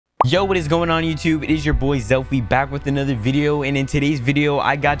Yo, what is going on YouTube? It is your boy Zelfie back with another video, and in today's video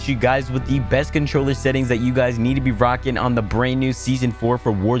I got you guys with the best controller settings that you guys need to be rocking on the brand new season 4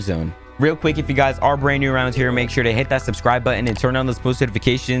 for Warzone. Real quick, if you guys are brand new around here, make sure to hit that subscribe button and turn on those post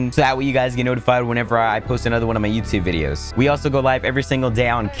notifications so that way you guys get notified whenever I post another one of my YouTube videos. We also go live every single day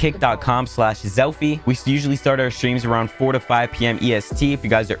on kick.com/Zelfie. We usually start our streams around 4 to 5 p.m. EST if you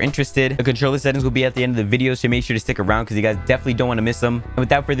guys are interested. The controller settings will be at the end of the video, so make sure to stick around because you guys definitely don't want to miss them. And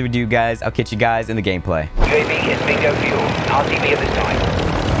without further ado, guys, I'll catch you guys in the gameplay. UAV is bingo fuel. RTB at this time.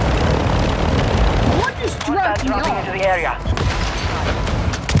 What just dropped me dropping off? into the area.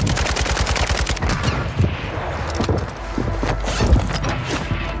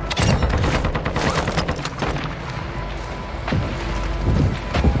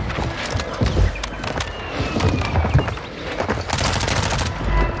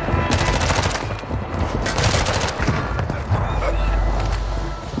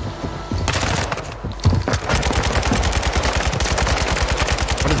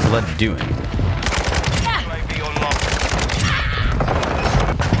 What is blood doing?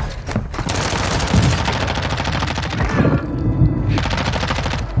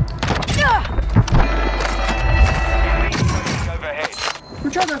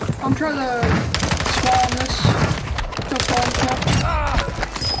 I'm trying to spawn this.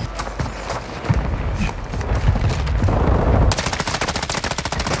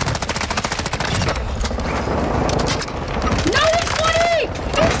 No, it's funny!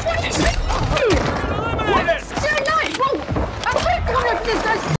 It's funny! What? It's nice, bro! I'm like coming up this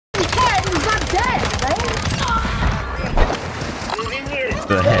guy's cat and he's not dead, bro! What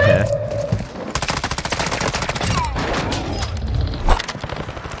the heck?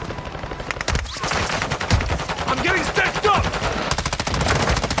 I'm getting stitched up!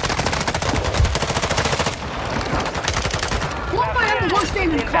 What if I have the worst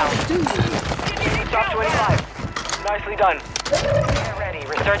game in Call of Duty? Stop 25. Nicely done. Get ready.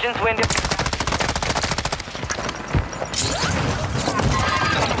 Resurgence wind.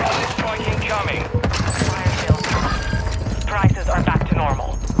 Strike incoming. Fire sales. Prices are back to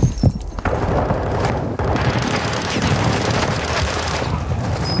normal.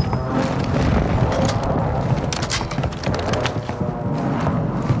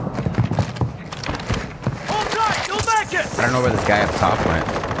 Hold tight! You'll make it! I don't know where this guy up top went.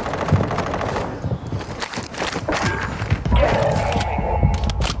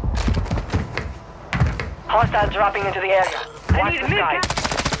 Hostiles dropping into the area. Watch the sky.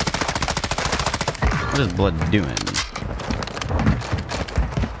 What is blood doing?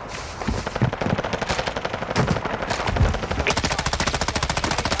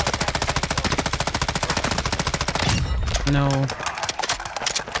 No.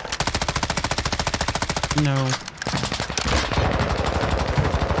 No.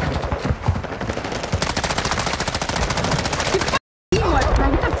 What, bro?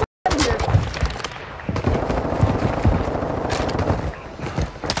 What the f*** is this?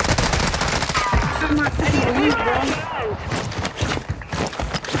 I'm not fucking believe, bro.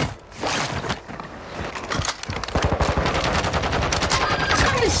 This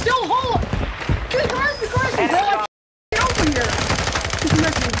guy is still whole. Good Christ, bro. Like, get over here. Keep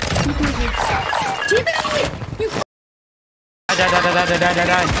messing. Keep moving. TV! You f***.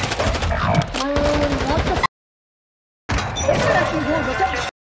 Die. What the f***? This is actually good, but that's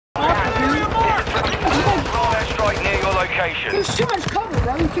Airstrike near your location. there's too much cover,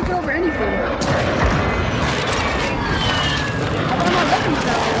 bro. You can't get over anything. I want my weapons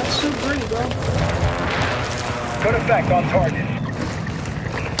down there. That's so great, bro. Good effect on target.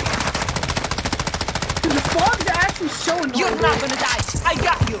 Dude, the fog's actually so annoying. You're not gonna die. I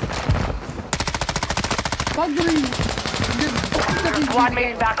got you. Fog's really good. Squad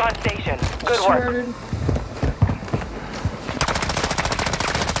mates back on station. Good work.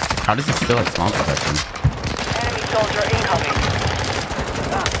 How does it still have spawn protection? Enemy soldier incoming.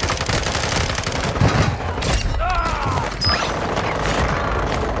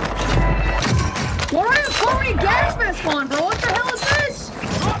 Why do I have permanent gas mask on, bro? What the hell is this?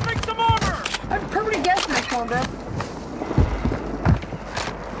 Dropping some armor! I have permanent gas mask on, bro.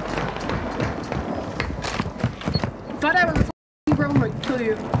 If I die with a f***ing bro, I'm gonna kill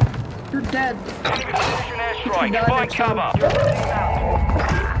you. You're dead. Precision airstrike. Die Find next time. cover.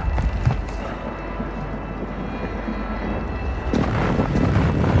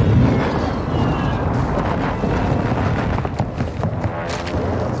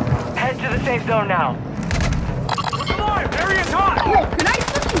 Head to the safe zone now. Alive! Area's hot! Bro, can I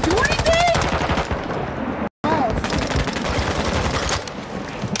fucking do anything? Oh.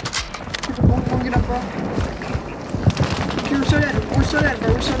 Get up, bro. We're so dead,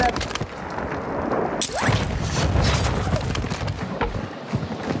 bro. We're so dead.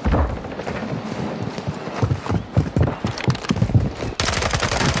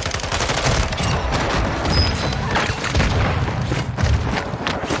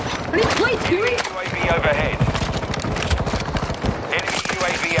 I need plates, dude. UAV overhead. Enemy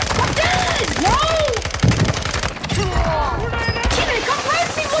UAV I'm dead! No! Teammate, come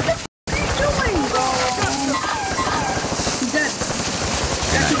right me! What the f*** are you doing? He's dead.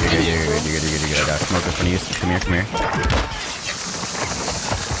 You're good. I got smoke up in you. Come here. Good.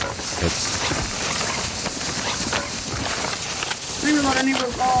 I need to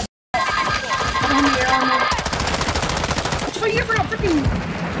reload. Don't have any armor. That's what you get for a freaking...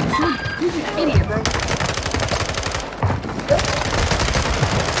 You're an idiot, bro.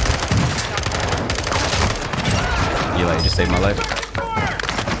 Eli, you just saved my life.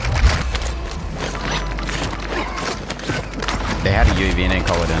 They had a UAV and didn't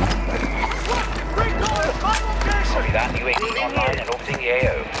call it in. Copy that. UAV online and orbiting the AO.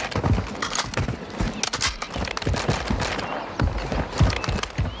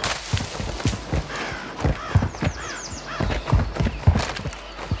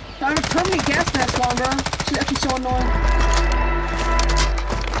 I have a permanent gas mask on, bro. It's actually so annoying.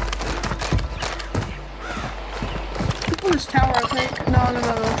 People in this tower, I think. No, I'm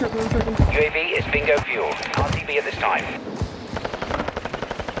tripping. UAV is bingo fuel. RTV at this time.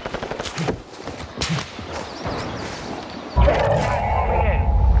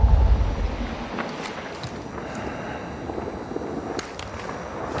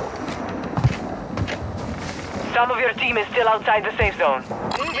 Some of your team is still outside the safe zone.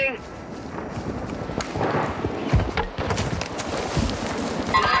 Moving.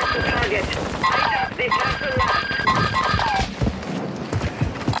 Mark the target. They cancel last.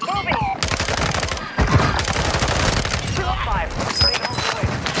 Moving. Fire.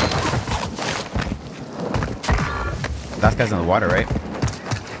 That guy's in the water, right?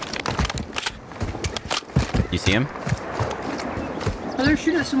 You see him? Oh, they're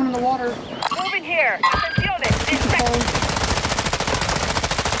shooting at someone in the water. Moving here.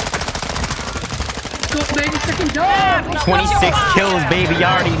 Go, baby, second dog! 26 kills, baby. You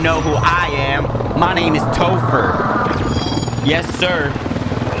already know who I am. My name is Topher. Yes, sir.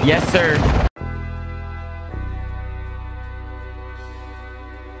 Yes, sir.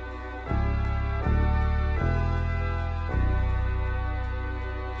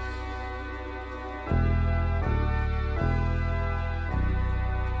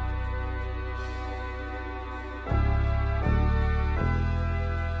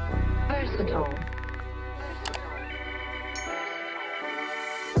 Versatile.